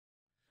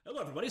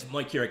Hello everybody, it's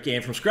Mike here at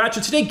Game From Scratch,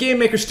 and today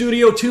GameMaker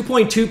Studio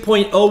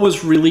 2.2.0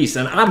 was released,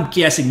 and I'm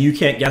guessing you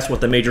can't guess what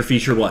the major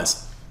feature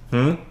was.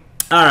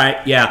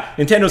 Alright, yeah,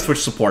 Nintendo Switch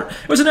support.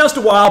 It was announced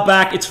a while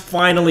back, it's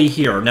finally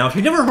here. Now, if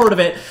you've never heard of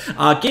it,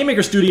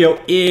 GameMaker Studio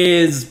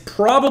is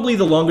probably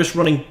the longest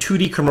running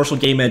 2D commercial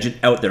game engine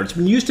out there. It's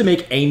been used to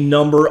make a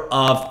number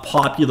of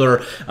popular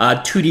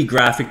 2D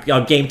graphic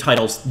game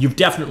titles you've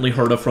definitely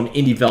heard of from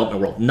indie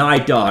development world.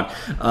 Night Dog,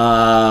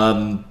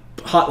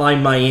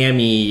 Hotline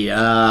Miami,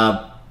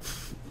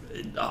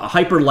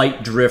 Hyper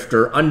Light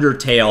Drifter,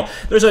 Undertale.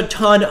 There's a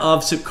ton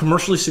of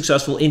commercially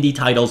successful indie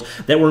titles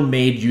that were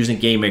made using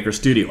GameMaker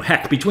Studio.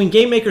 Heck, between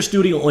GameMaker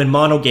Studio and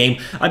Mono Game,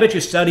 I bet you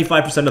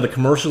 75% of the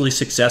commercially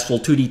successful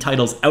 2D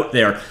titles out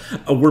there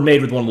were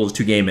made with one of those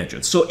two game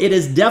engines. So it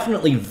is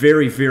definitely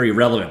very, very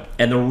relevant.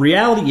 And the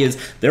reality is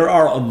there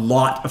are a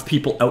lot of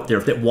people out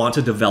there that want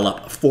to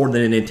develop for the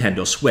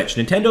Nintendo Switch.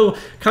 Nintendo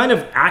kind of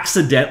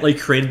accidentally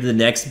created the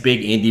next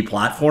big indie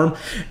platform.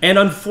 And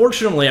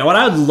unfortunately, what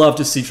I would love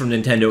to see from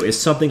Nintendo is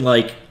something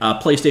like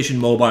PlayStation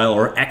Mobile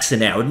or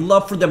XNA. I would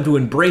love for them to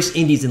embrace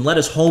indies and let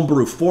us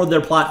homebrew for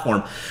their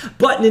platform.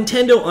 But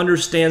Nintendo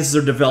understands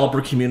their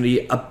developer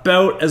community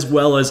about as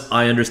well as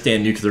I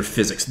understand nuclear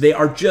physics. They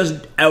are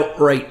just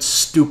outright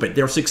stupid.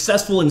 They're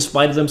successful in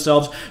spite of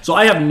themselves, so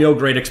I have no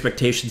great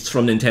expectations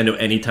from Nintendo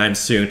anytime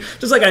soon.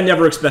 Just like I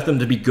never expect them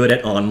to be good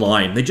at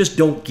online. They just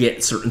don't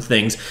get certain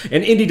things,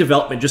 and indie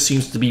development just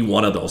seems to be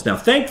one of those. Now,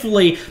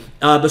 thankfully,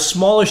 the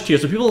smallest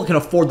tiers, so people that can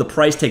afford the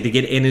price tag to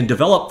get in and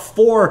develop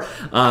for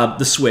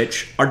the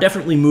Switch, are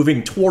definitely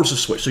moving towards the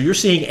Switch. So you're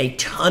seeing a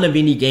ton of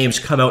indie games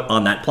come out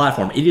on that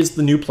platform. It is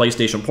the new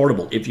PlayStation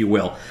Portable, if you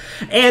will.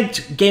 And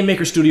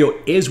GameMaker Studio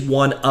is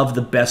one of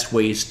the best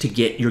ways to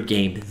get your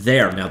game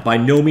there. Now, by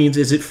no means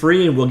is it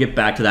free, and we'll get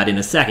back to that in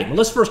a second. But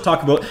let's first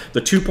talk about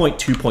the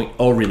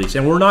 2.2.0 release.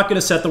 And we're not going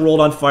to set the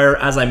world on fire,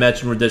 as I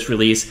mentioned, with this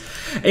release.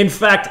 In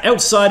fact,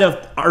 outside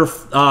of our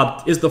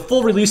is the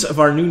full release of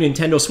our new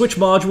Nintendo Switch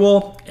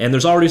module, and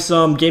there's already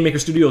some GameMaker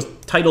Studios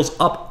titles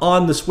up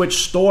on the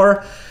Switch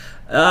store.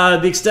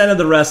 The extent of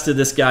the rest of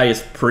this guy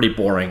is pretty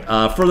boring.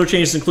 Further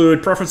changes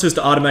include preferences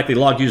to automatically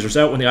log users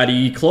out when the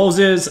IDE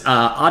closes,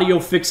 audio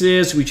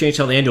fixes. We changed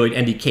how the Android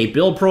NDK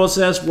build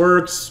process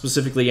works,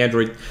 specifically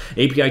Android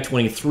API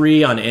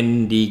 23 on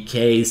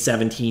NDK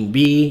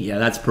 17B. Yeah,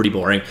 that's pretty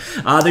boring.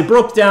 They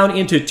broke down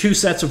into two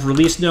sets of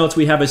release notes.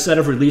 We have a set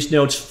of release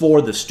notes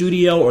for the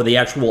studio, or the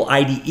actual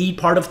IDE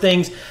part of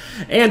things,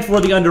 and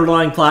for the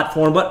underlying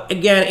platform. But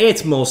again,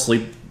 it's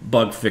mostly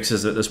bug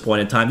fixes at this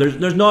point in time.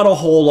 There's not a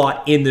whole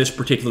lot in this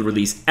particular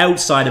release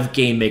outside of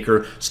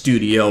GameMaker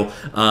Studio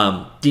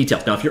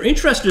details. Now, if you're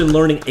interested in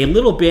learning a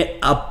little bit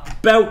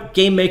about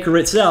GameMaker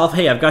itself,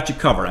 hey, I've got you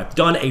covered. I've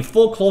done a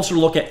full closer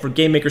look at for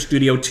GameMaker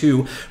Studio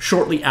 2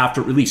 shortly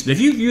after release. And if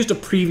you've used a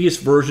previous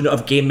version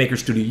of GameMaker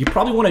Studio, you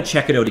probably want to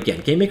check it out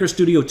again. GameMaker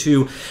Studio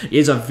 2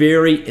 is a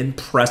very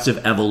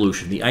impressive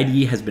evolution. The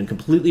IDE has been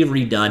completely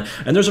redone,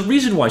 and there's a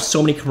reason why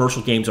so many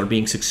commercial games are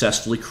being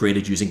successfully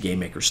created using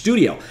GameMaker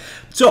Studio.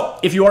 So,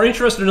 if you are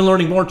interested in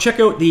learning more, check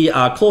out the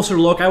closer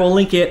look. I will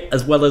link it,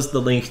 as well as the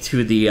link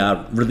to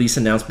the release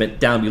announcement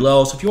down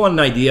below. So if you want an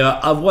idea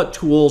of what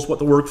tools, what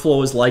the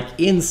workflow is like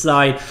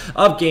inside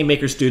of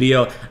GameMaker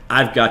Studio,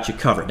 I've got you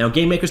covered. Now,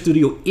 GameMaker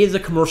Studio is a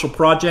commercial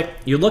project.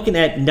 You're looking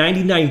at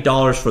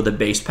 $99 for the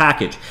base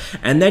package,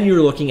 and then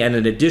you're looking at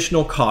an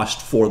additional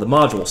cost for the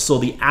module. So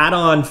the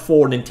add-on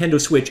for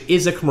Nintendo Switch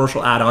is a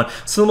commercial add-on,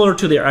 similar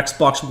to their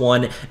Xbox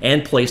One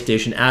and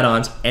PlayStation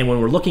add-ons. And when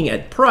we're looking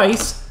at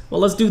price, well,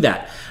 let's do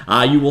that.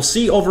 You will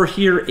see over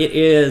here it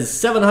is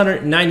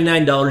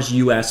 $799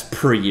 US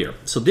per year.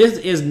 So this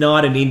is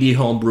not an indie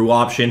homebrew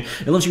option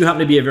unless you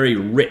happen to be a very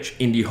rich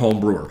indie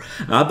homebrewer.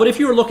 But if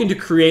you are looking to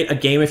create a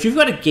game, if you've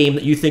got a game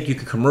that you think you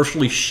can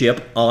commercially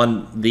ship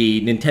on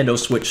the Nintendo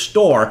Switch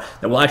store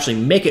that will actually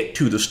make it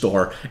to the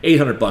store,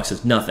 $800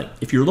 is nothing.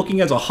 If you're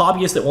looking as a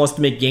hobbyist that wants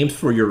to make games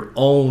for your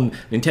own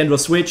Nintendo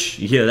Switch,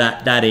 yeah,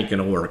 that ain't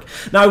gonna work.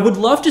 Now, I would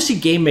love to see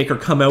GameMaker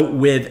come out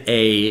with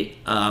a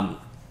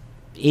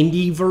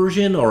indie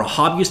version or a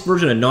hobbyist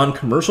version, a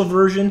non-commercial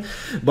version,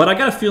 but I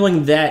got a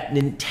feeling that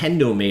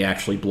Nintendo may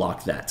actually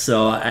block that.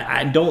 So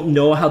I don't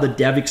know how the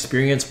dev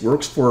experience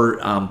works for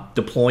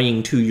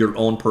deploying to your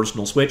own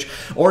personal Switch,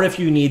 or if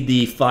you need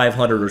the $500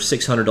 or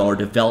 $600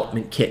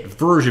 development kit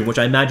version, which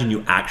I imagine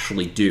you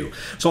actually do.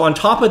 So on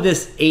top of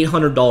this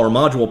 $800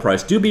 module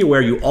price, do be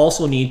aware you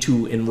also need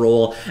to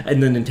enroll in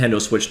the Nintendo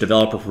Switch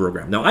developer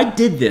program. Now, I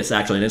did this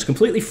actually, and it's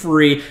completely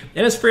free,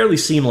 and it's fairly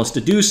seamless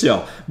to do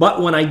so.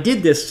 But when I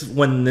did this,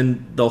 when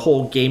the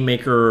whole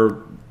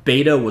GameMaker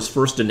beta was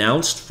first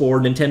announced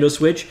for Nintendo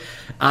Switch,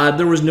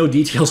 there was no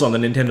details on the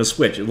Nintendo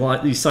Switch.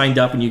 You signed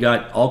up and you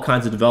got all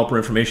kinds of developer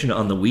information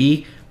on the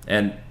Wii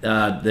and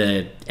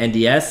the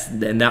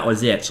NDS, and that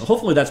was it. So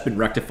hopefully that's been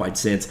rectified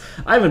since.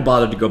 I haven't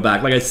bothered to go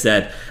back. Like I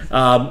said,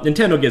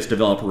 Nintendo gets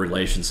developer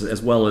relations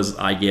as well as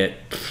I get,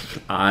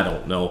 I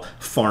don't know,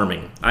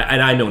 farming.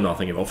 And I know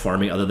nothing about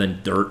farming other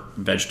than dirt,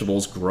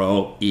 vegetables,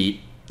 grow, eat,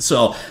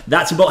 So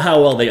that's about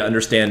how well they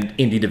understand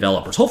indie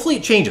developers. Hopefully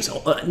it changes.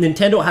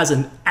 Nintendo has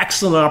an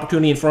excellent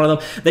opportunity in front of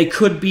them. They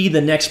could be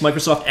the next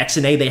Microsoft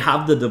XNA. They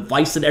have the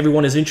device that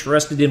everyone is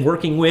interested in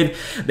working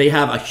with. They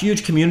have a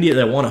huge community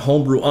that want to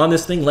homebrew on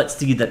this thing. Let's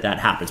see that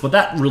happens. But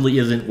that really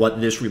isn't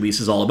what this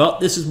release is all about.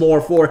 This is more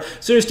for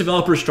serious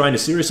developers trying to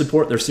seriously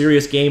support their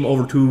serious game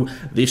over to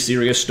the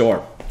serious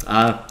store.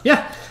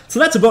 Yeah. So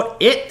that's about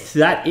it.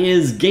 That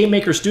is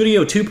GameMaker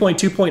Studio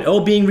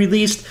 2.2.0 being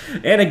released.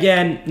 And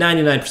again,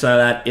 99% of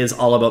that is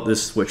all about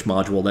this Switch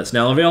module that's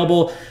now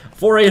available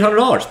for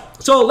 $800.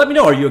 So let me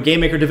know, are you a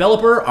GameMaker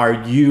developer?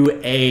 Are you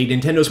a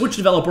Nintendo Switch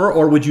developer?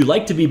 Or would you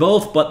like to be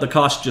both, but the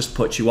cost just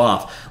puts you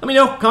off? Let me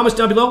know, comments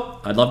down below.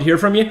 I'd love to hear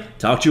from you.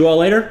 Talk to you all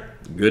later.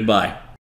 Goodbye.